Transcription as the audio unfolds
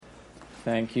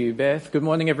Thank you, Beth. Good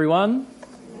morning, everyone.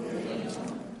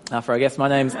 For our guest, my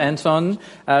name's Anton.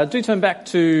 Do turn back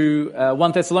to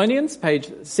 1 Thessalonians, page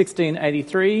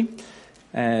 1683,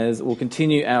 as we'll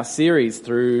continue our series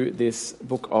through this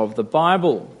book of the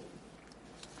Bible.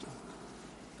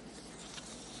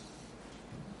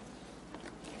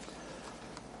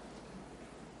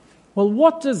 Well,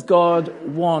 what does God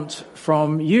want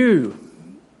from you?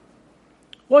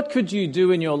 What could you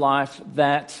do in your life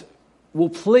that will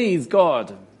please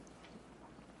God?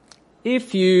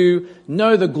 If you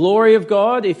know the glory of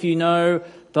God, if you know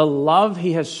the love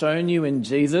He has shown you in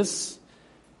Jesus,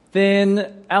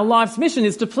 then our life's mission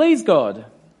is to please God.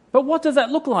 But what does that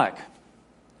look like?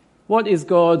 What is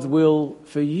God's will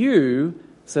for you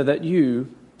so that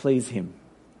you please Him?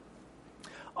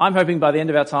 I'm hoping by the end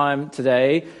of our time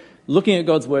today, looking at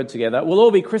God's Word together, we'll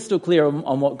all be crystal clear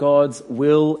on what God's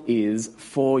will is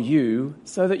for you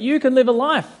so that you can live a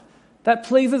life that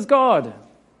pleases God.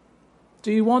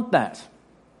 Do you want that?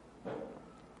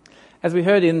 As we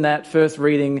heard in that first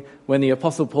reading when the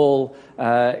Apostle Paul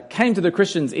came to the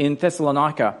Christians in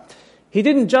Thessalonica, he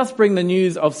didn't just bring the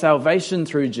news of salvation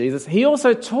through Jesus, he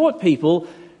also taught people,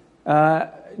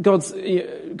 God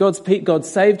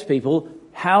saved people,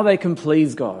 how they can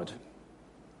please God.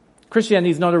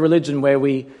 Christianity is not a religion where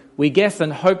we guess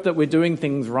and hope that we're doing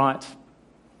things right.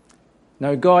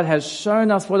 No, God has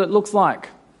shown us what it looks like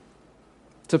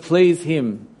to please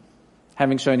Him,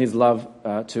 having shown His love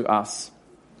to us.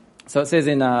 So it says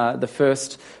in the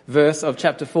first verse of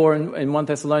chapter 4 in 1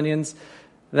 Thessalonians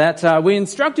that we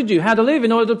instructed you how to live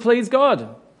in order to please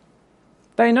God.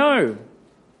 They know.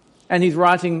 And He's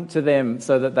writing to them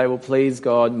so that they will please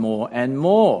God more and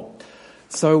more.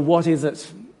 So what is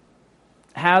it?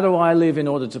 How do I live in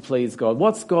order to please God?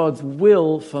 What's God's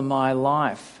will for my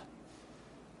life?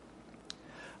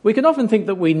 We can often think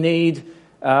that we need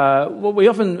we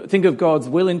often think of God's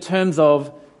will in terms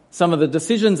of some of the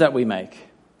decisions that we make.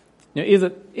 You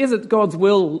know, is it God's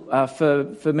will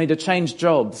for me to change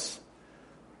jobs?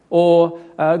 Or,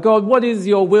 God, what is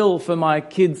your will for my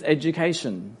kids'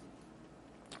 education?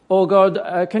 Or,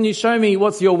 God, can you show me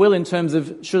what's your will in terms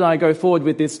of should I go forward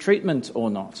with this treatment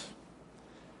or not?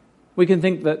 We can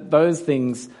think that those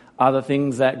things are the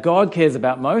things that God cares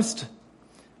about most.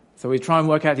 So we try and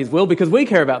work out His will because we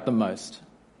care about them most.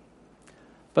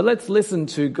 But let's listen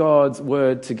to God's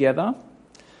word together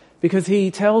because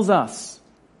He tells us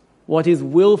what His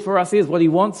will for us is, what He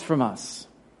wants from us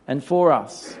and for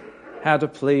us, how to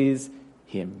please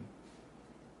Him.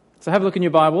 So have a look in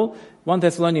your Bible, 1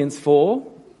 Thessalonians 4.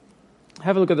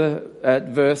 Have a look at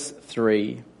verse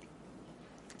 3.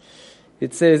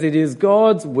 It says, "It is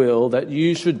God's will that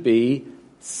you should be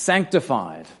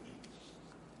sanctified."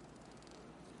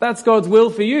 That's God's will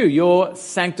for you, your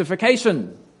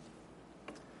sanctification.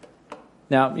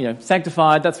 Now,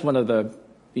 sanctified, that's one of the,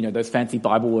 those fancy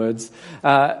Bible words.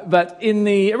 But in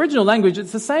the original language,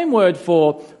 it's the same word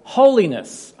for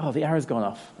holiness. Oh, the arrow's gone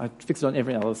off. I fixed it on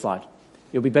every other slide.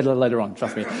 It'll be better later on,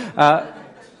 trust me.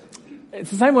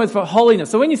 It's the same word for holiness.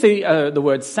 So when you see the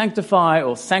word sanctify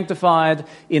or sanctified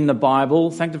in the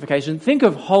Bible, sanctification, think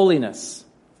of holiness.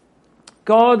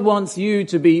 God wants you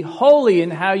to be holy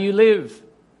in how you live.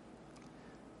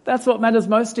 That's what matters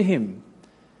most to Him.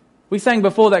 We sang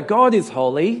before that God is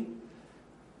holy,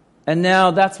 and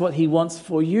now that's what He wants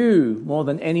for you more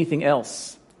than anything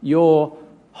else. Your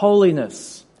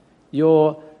holiness,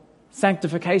 your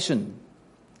sanctification,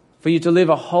 for you to live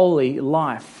a holy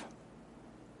life.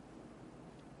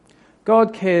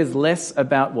 God cares less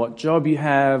about what job you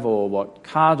have or what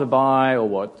car to buy or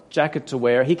what jacket to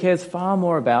wear. He cares far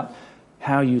more about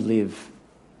how you live,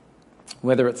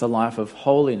 whether it's a life of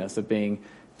holiness, of being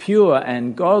pure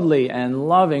and godly and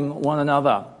loving one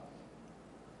another.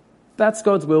 That's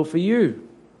God's will for you,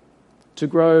 to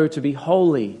grow to be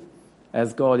holy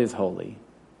as God is holy.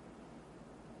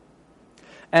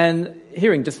 And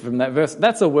hearing just from that verse,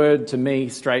 that's a word to me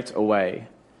straight away.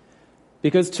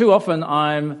 Because too often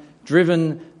I'm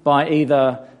driven by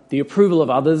either the approval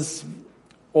of others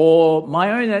or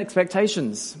my own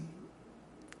expectations.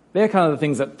 They're kind of the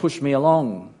things that push me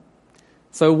along.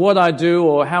 So what I do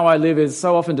or how I live is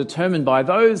so often determined by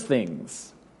those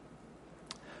things.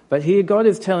 But here God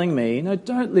is telling me, no,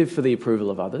 don't live for the approval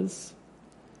of others.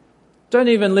 Don't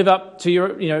even live up to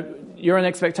your own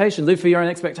expectation. Live for your own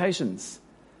expectations.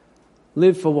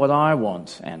 Live for what I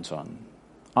want, Anton.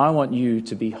 I want you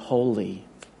to be holy.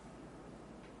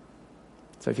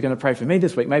 So if you're going to pray for me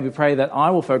this week, maybe pray that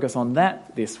I will focus on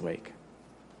that this week.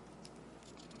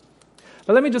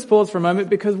 But let me just pause for a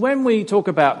moment, because when we talk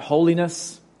about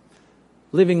holiness,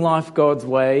 living life God's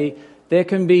way, there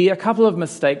can be a couple of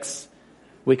mistakes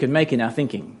we can make in our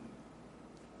thinking.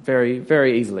 very,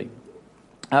 very easily.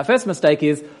 First mistake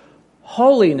is,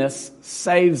 holiness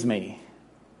saves me.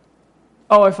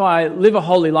 Oh, if I live a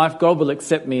holy life, God will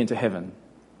accept me into heaven.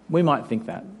 We might think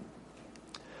that.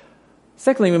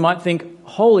 Secondly, we might think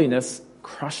holiness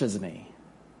crushes me.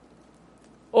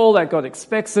 All that God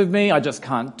expects of me, I just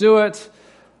can't do it.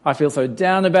 I feel so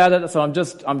down about it, so I'm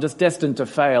just destined to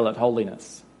fail at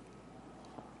holiness.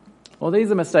 Well,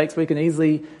 these are mistakes we can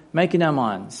easily make in our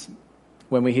minds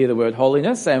when we hear the word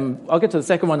holiness, and I'll get to the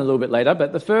second one a little bit later,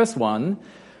 but the first one,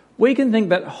 we can think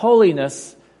that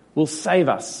holiness will save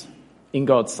us in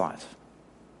God's sight.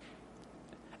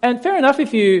 And fair enough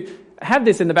if you have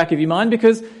this in the back of your mind,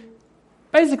 because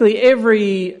basically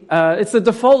it's the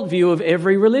default view of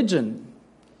every religion.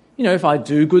 You know, if I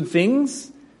do good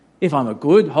things, if I'm a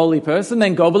good, holy person,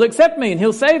 then God will accept me and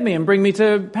he'll save me and bring me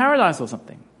to paradise or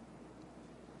something.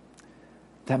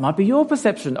 That might be your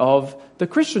perception of the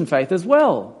Christian faith as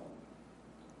well.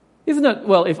 Isn't it,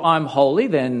 well, if I'm holy,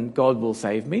 then God will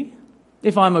save me.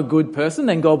 If I'm a good person,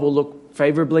 then God will look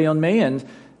favourably on me and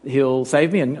he'll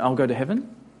save me and I'll go to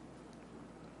heaven.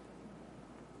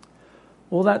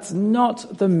 Well, that's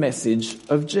not the message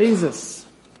of Jesus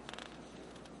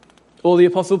or the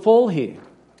Apostle Paul here.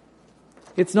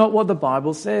 It's not what the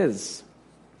Bible says.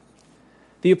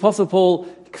 The Apostle Paul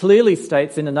clearly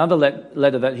states in another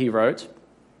letter that he wrote,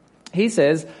 he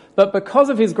says, "But because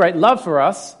of his great love for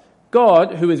us,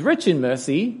 God, who is rich in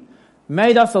mercy,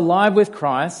 made us alive with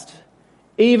Christ,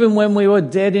 even when we were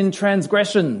dead in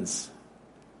transgressions.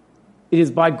 It is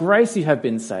by grace you have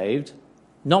been saved,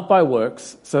 not by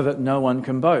works, so that no one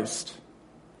can boast."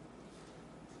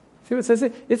 See what it says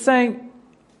here? It's saying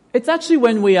it's actually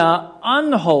when we are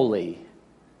unholy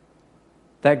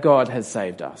that God has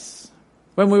saved us.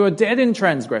 When we were dead in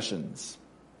transgressions,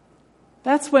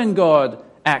 that's when God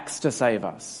acts to save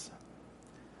us.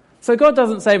 So God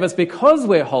doesn't save us because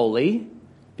we're holy,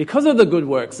 because of the good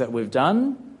works that we've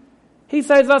done. He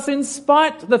saves us in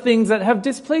spite of the things that have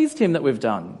displeased him that we've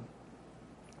done.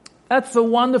 That's the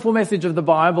wonderful message of the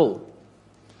Bible.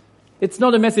 It's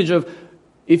not a message of,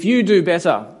 if you do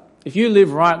better, if you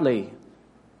live rightly,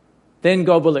 then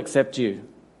God will accept you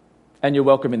and you're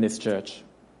welcome in this church.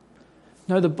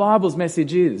 No, the Bible's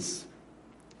message is,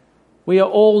 we are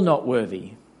all not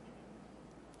worthy.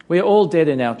 We are all dead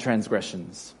in our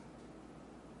transgressions.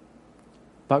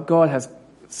 But God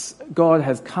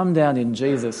has come down in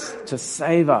Jesus to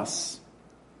save us.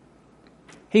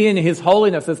 He in his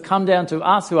holiness has come down to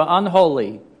us who are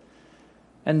unholy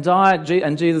and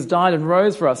Jesus died and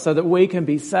rose for us so that we can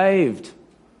be saved.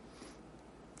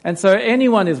 And so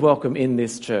anyone is welcome in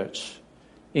this church,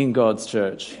 in God's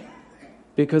church,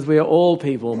 because we are all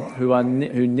people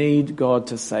who need God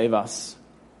to save us.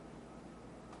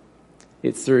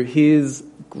 It's through his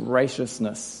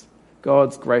graciousness,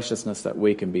 God's graciousness, that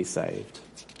we can be saved.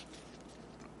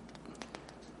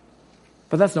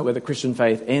 But that's not where the Christian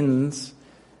faith ends.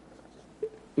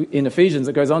 In Ephesians,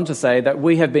 it goes on to say that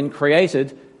we have been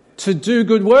created to do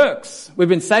good works. We've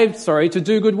been saved, to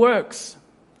do good works.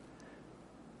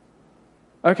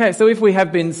 Okay, so if we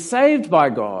have been saved by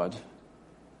God,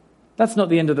 that's not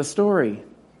the end of the story.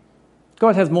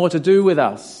 God has more to do with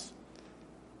us.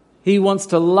 He wants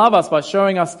to love us by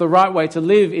showing us the right way to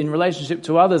live in relationship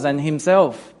to others and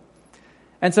himself.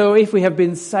 And so if we have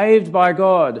been saved by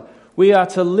God, we are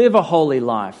to live a holy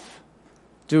life,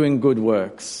 doing good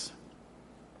works.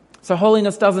 So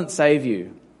holiness doesn't save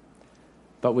you,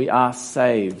 but we are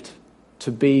saved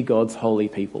to be God's holy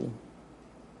people.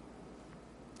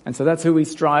 And so that's who we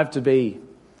strive to be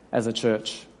as a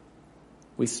church.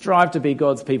 We strive to be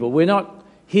God's people. We're not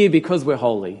here because we're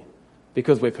holy,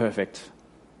 because we're perfect.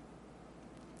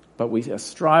 But we are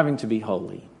striving to be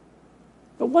holy.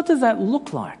 But what does that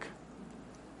look like?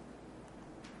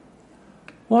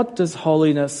 What does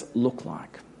holiness look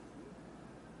like?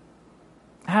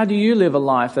 How do you live a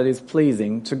life that is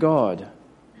pleasing to God?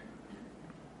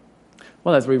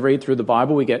 Well, as we read through the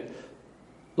Bible, we get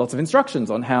lots of instructions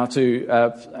on how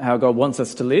God wants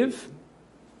us to live.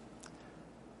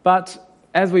 But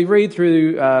as we read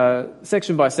through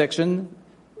section by section,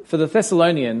 for the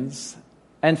Thessalonians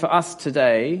and for us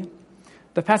today,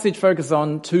 the passage focuses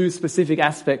on two specific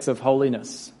aspects of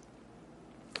holiness,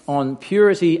 on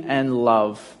purity and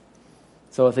love.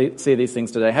 So we'll see these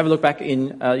things today. Have a look back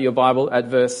in your Bible at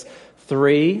verse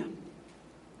 3.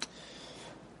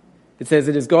 It says,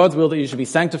 "It is God's will that you should be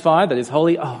sanctified, that is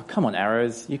holy." Oh, come on,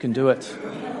 arrows, you can do it.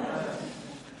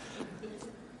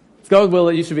 It's God's will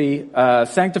that you should be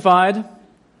sanctified,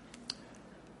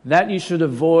 that you should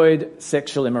avoid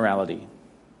sexual immorality,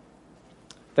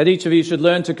 that each of you should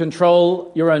learn to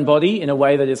control your own body in a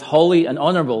way that is holy and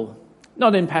honourable,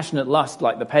 not in passionate lust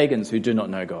like the pagans who do not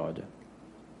know God.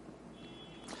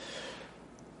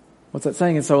 What's that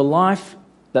saying? And so a life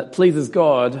that pleases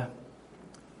God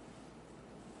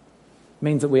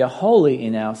means that we are holy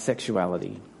in our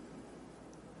sexuality.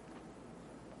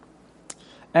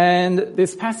 And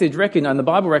this passage, and the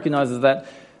Bible recognises that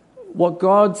what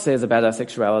God says about our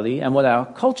sexuality and what our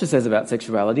culture says about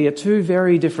sexuality are two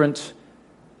very different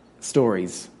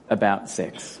stories about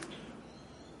sex.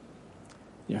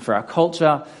 For our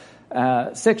culture,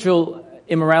 sexual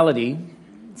immorality,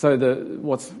 so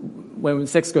when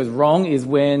sex goes wrong is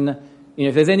when,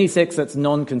 if there's any sex that's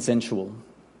non-consensual.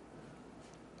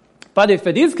 But if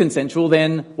it is consensual,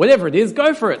 then whatever it is,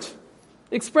 go for it.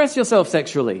 Express yourself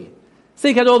sexually.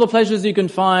 Seek out all the pleasures you can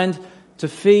find to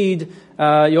feed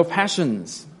your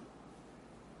passions.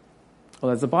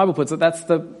 Well, as the Bible puts it, that's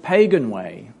the pagan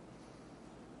way.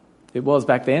 It was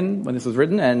back then when this was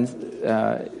written,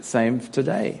 and same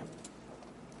today.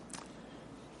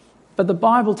 But the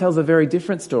Bible tells a very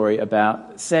different story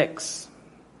about sex.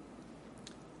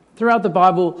 Throughout the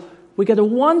Bible, we get a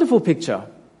wonderful picture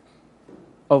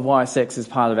of why sex is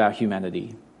part of our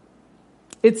humanity.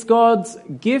 It's God's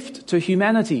gift to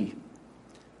humanity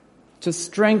to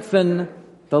strengthen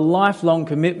the lifelong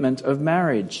commitment of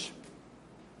marriage.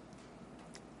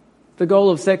 The goal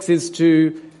of sex is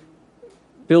to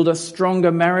build a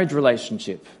stronger marriage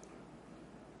relationship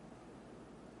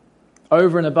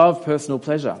over and above personal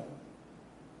pleasure,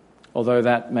 although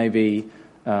that may be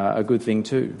a good thing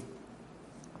too.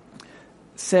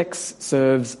 Sex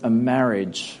serves a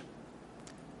marriage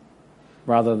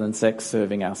rather than sex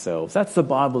serving ourselves. That's the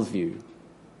Bible's view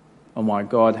on why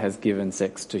God has given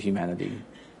sex to humanity.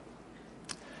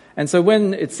 And so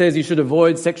when it says you should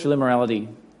avoid sexual immorality,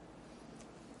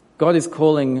 God is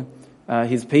calling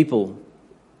his people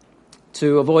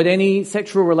to avoid any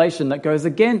sexual relation that goes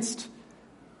against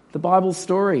the Bible's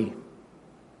story.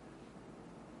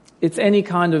 It's any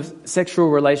kind of sexual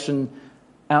relation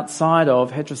outside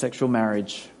of heterosexual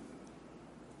marriage.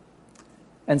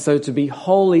 And so to be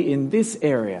holy in this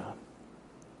area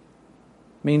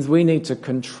means we need to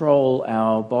control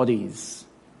our bodies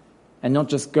and not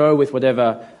just go with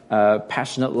whatever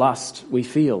passionate lust we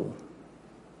feel.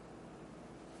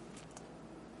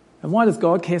 And why does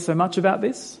God care so much about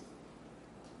this?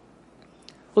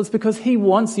 Well, it's because he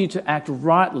wants you to act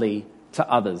rightly to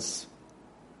others.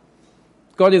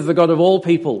 God is the God of all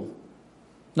people,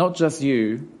 not just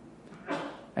you.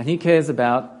 And he cares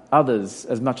about others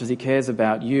as much as he cares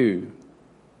about you.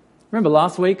 Remember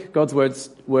last week, God's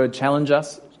word challenged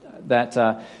us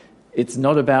that it's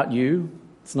not about you.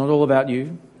 It's not all about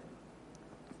you.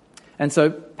 And so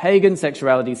pagan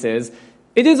sexuality says,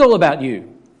 it is all about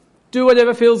you. Do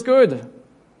whatever feels good.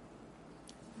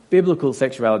 Biblical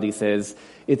sexuality says,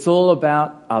 it's all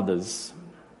about others.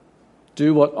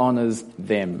 Do what honours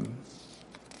them.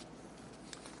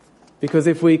 Because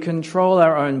if we control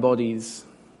our own bodies,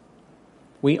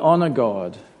 we honour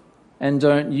God and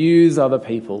don't use other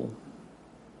people.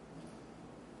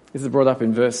 This is brought up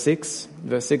in verse 6.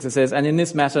 Verse 6 it says, and in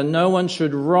this matter no one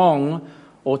should wrong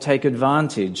or take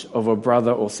advantage of a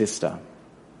brother or sister.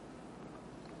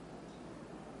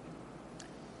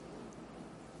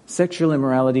 Sexual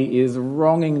immorality is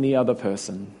wronging the other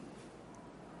person.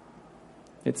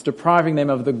 It's depriving them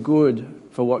of the good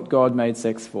for what God made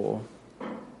sex for.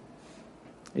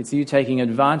 It's you taking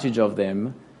advantage of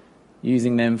them,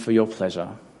 using them for your pleasure.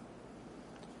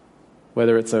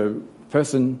 Whether it's a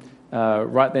person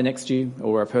right there next to you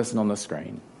or a person on the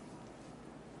screen.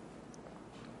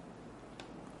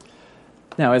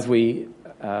 Now, as we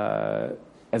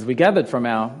gathered from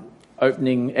our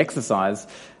opening exercise,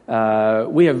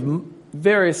 we have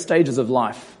various stages of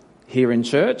life here in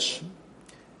church,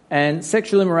 and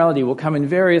sexual immorality will come in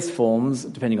various forms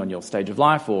depending on your stage of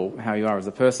life or how you are as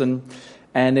a person.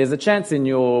 And there's a chance in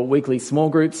your weekly small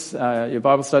groups, your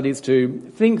Bible studies,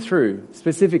 to think through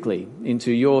specifically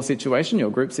into your situation,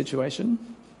 your group situation.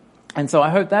 And so I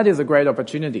hope that is a great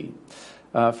opportunity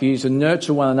for you to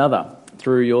nurture one another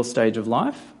through your stage of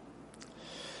life.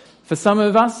 For some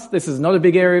of us, this is not a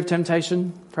big area of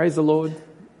temptation, praise the Lord.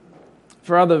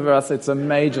 For others of us, it's a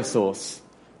major source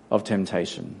of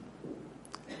temptation.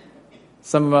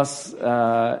 Some of us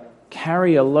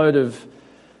carry a load of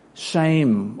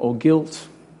shame or guilt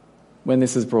when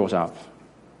this is brought up.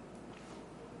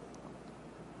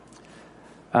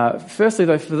 Firstly,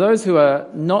 though, for those who are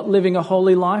not living a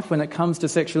holy life when it comes to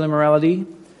sexual immorality,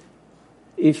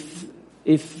 if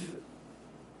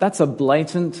that's a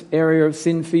blatant area of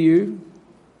sin for you,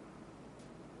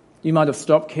 you might have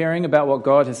stopped caring about what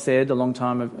God has said a long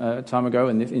time ago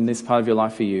in this part of your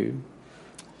life for you.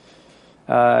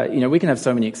 We can have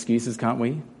so many excuses, can't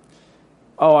we?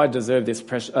 Oh, I deserve this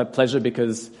pleasure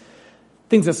because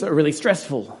things are so really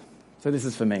stressful, so this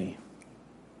is for me.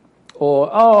 Or,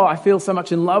 oh, I feel so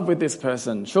much in love with this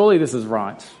person, surely this is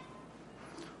right.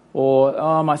 Or,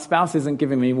 oh, my spouse isn't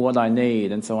giving me what I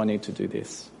need, and so I need to do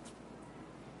this.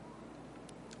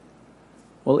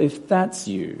 Well, if that's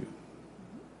you,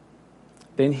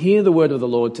 then hear the word of the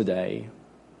Lord today.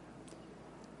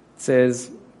 It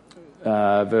says,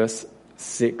 verse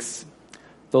 6,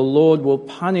 the Lord will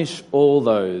punish all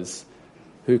those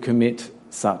who commit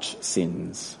such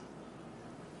sins.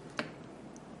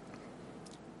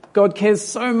 God cares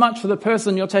so much for the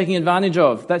person you're taking advantage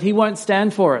of that he won't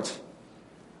stand for it.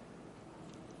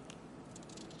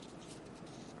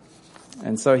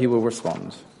 And so he will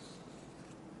respond.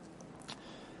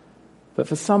 But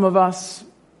for some of us,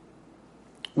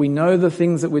 we know the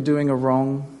things that we're doing are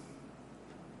wrong,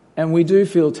 and we do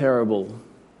feel terrible.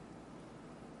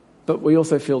 But we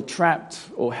also feel trapped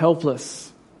or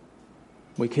helpless.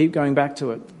 We keep going back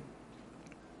to it.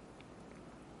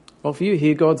 Well, for you,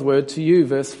 hear God's word to you,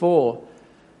 verse 4,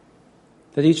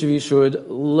 that each of you should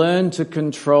learn to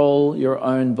control your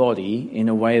own body in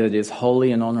a way that is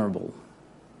holy and honourable.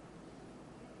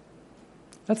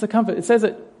 That's the comfort. It says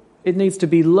it needs to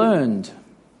be learned.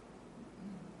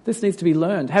 This needs to be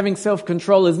learned. Having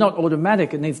self-control is not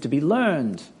automatic. It needs to be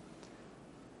learned.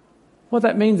 What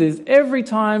that means is every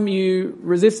time you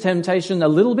resist temptation a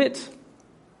little bit,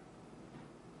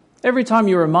 every time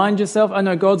you remind yourself, I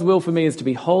know God's will for me is to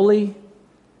be holy,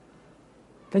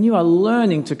 then you are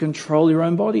learning to control your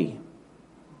own body.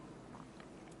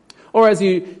 Or as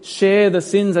you share the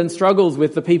sins and struggles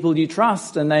with the people you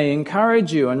trust and they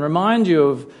encourage you and remind you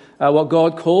of what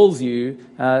God calls you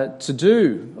to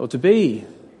do or to be,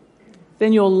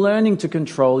 then you're learning to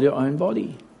control your own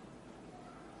body.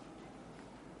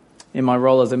 In my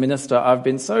role as a minister, I've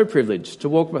been so privileged to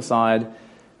walk beside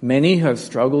many who have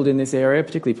struggled in this area,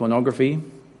 particularly pornography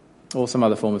or some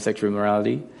other form of sexual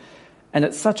immorality. And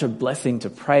it's such a blessing to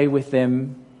pray with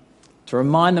them, to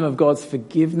remind them of God's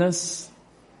forgiveness,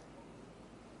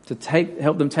 to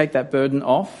help them take that burden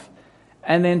off,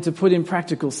 and then to put in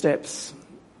practical steps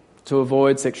to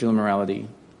avoid sexual immorality.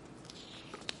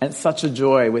 And it's such a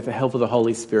joy with the help of the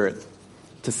Holy Spirit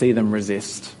to see them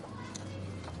resist.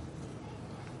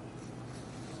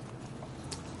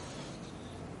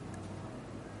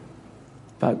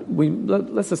 But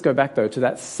let's just go back, though, to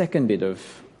that second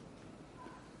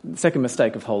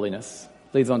mistake of holiness.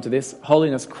 Leads on to this.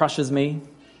 Holiness crushes me.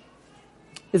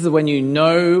 This is when you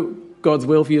know God's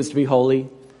will for you is to be holy.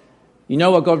 You know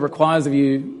what God requires of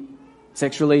you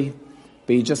sexually,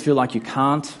 but you just feel like you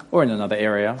can't, or in another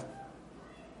area.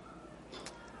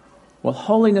 Well,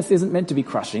 holiness isn't meant to be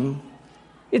crushing.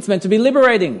 It's meant to be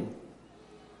liberating.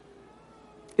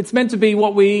 It's meant to be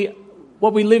what we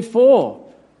live for.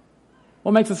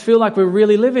 What makes us feel like we're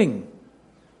really living.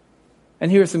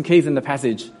 And here are some keys in the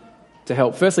passage to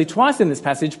help. Firstly, twice in this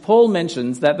passage, Paul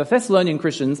mentions that the Thessalonian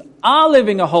Christians are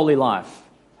living a holy life.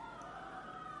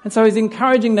 And so he's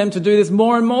encouraging them to do this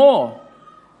more and more.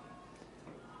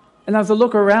 And as I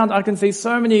look around, I can see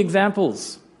so many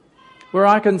examples where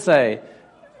I can say,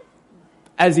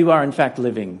 as you are in fact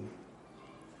living,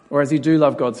 or as you do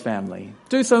love God's family,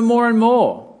 do so more and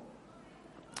more.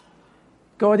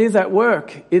 God is at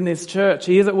work in this church.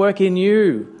 He is at work in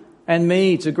you and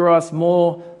me to grow us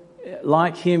more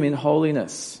like him in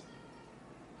holiness.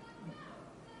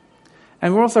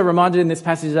 And we're also reminded in this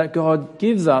passage that God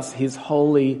gives us his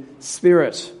Holy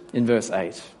Spirit in verse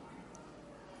 8.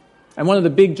 And one of the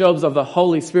big jobs of the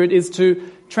Holy Spirit is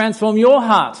to transform your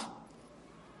heart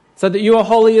so that you are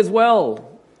holy as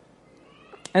well.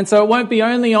 And so it won't be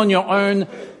only on your own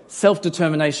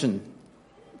self-determination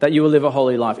that you will live a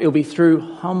holy life. It will be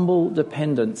through humble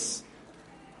dependence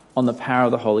on the power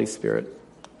of the Holy Spirit.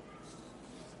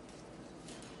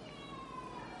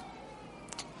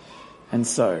 And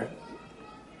so,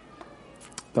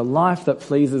 the life that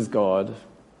pleases God,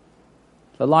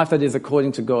 the life that is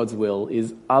according to God's will,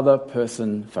 is other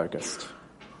person focused.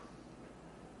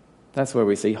 That's where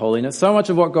we see holiness. So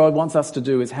much of what God wants us to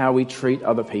do is how we treat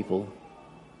other people.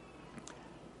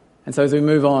 And so as we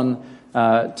move on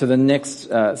to the next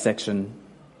section,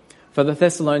 for the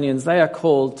Thessalonians, they are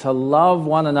called to love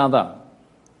one another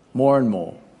more and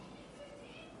more.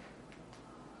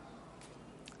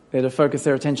 They're to focus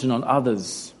their attention on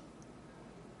others,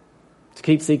 to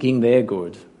keep seeking their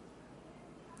good.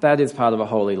 That is part of a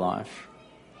holy life.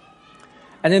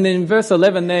 And then in verse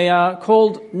 11, they are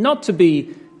called not to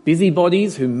be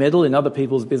busybodies who meddle in other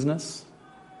people's business,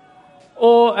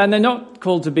 and they're not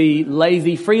called to be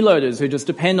lazy freeloaders who just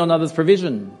depend on others'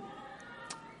 provision.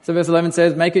 So verse 11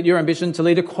 says, make it your ambition to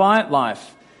lead a quiet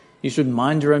life. You should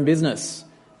mind your own business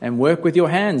and work with your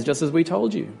hands, just as we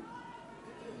told you.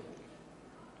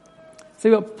 See,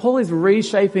 what Paul is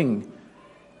reshaping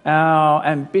our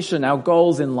ambition, our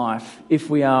goals in life,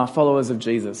 if we are followers of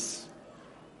Jesus.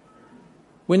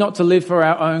 We're not to live for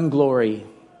our own glory,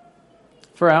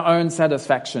 for our own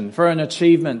satisfaction, for an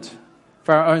achievement,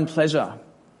 for our own pleasure.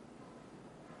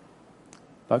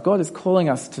 But God is calling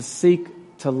us to seek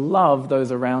to love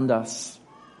those around us,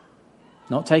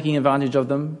 not taking advantage of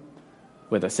them,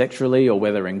 whether sexually or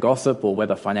whether in gossip or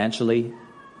whether financially,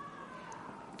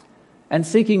 and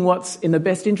seeking what's in the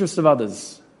best interest of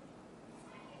others,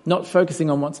 not focusing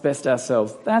on what's best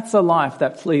ourselves. That's a life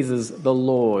that pleases the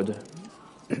Lord.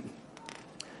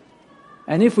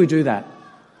 And if we do that,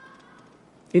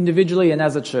 individually and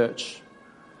as a church,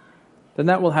 then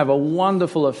that will have a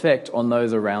wonderful effect on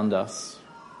those around us.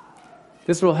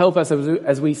 This will help us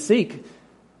as we seek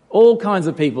all kinds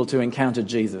of people to encounter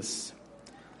Jesus,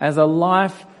 as a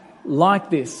life like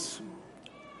this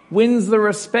wins the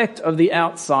respect of the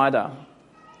outsider.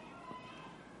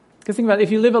 Because think about it,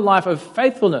 if you live a life of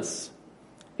faithfulness,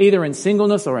 either in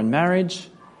singleness or in marriage,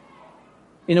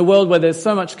 in a world where there's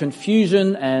so much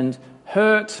confusion and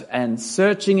hurt and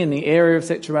searching in the area of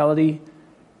sexuality,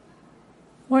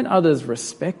 won't others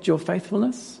respect your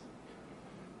faithfulness?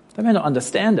 They may not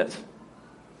understand it,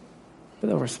 but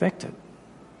they'll respect it.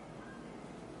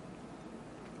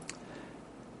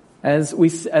 As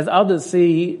others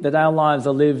see that our lives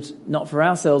are lived not for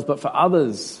ourselves but for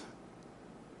others,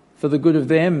 for the good of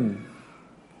them,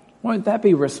 won't that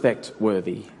be respect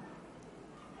worthy?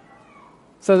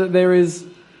 So that there is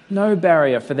no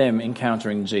barrier for them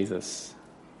encountering Jesus.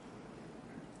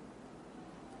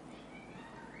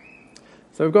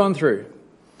 So we've gone through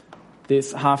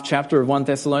this half chapter of 1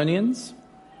 Thessalonians.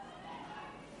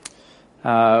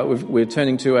 We're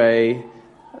turning to a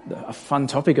fun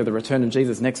topic of the return of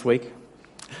Jesus next week.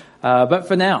 But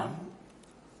for now,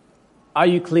 are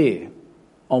you clear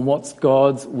on what's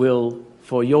God's will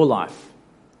for your life?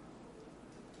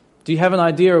 Do you have an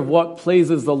idea of what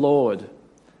pleases the Lord?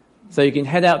 So you can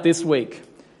head out this week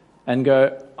and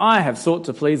go, I have sought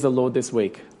to please the Lord this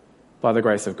week by the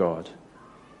grace of God.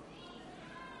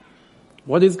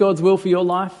 What is God's will for your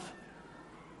life?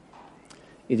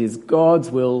 It is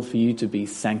God's will for you to be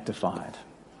sanctified,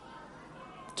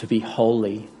 to be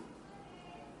holy.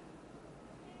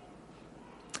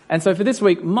 And so for this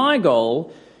week, my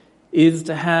goal is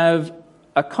to have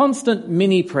a constant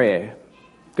mini prayer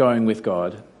going with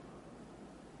God.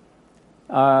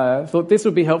 I thought this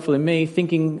would be helpful in me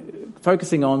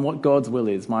focusing on what God's will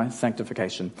is, my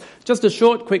sanctification. Just a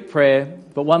short, quick prayer,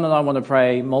 but one that I want to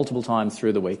pray multiple times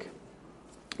through the week,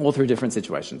 all through different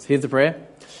situations. Here's the prayer.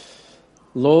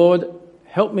 Lord,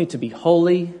 help me to be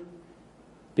holy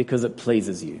because it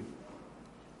pleases you.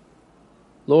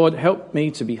 Lord, help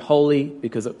me to be holy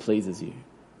because it pleases you.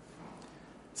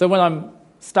 So when I'm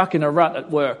stuck in a rut at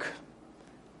work,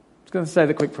 I'm just going to say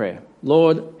the quick prayer.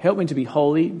 Lord, help me to be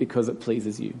holy because it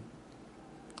pleases you.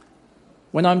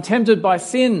 When I'm tempted by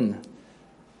sin,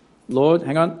 Lord,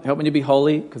 help me to be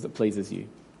holy because it pleases you.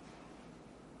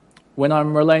 When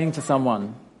I'm relating to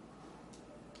someone,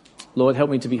 Lord,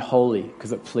 help me to be holy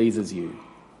because it pleases you.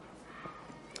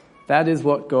 That is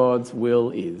what God's will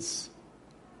is.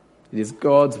 It is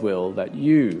God's will that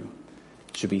you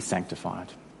should be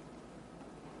sanctified.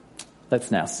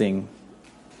 Let's now sing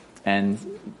and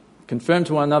confirm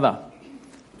to one another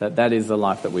that that is the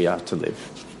life that we are to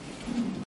live.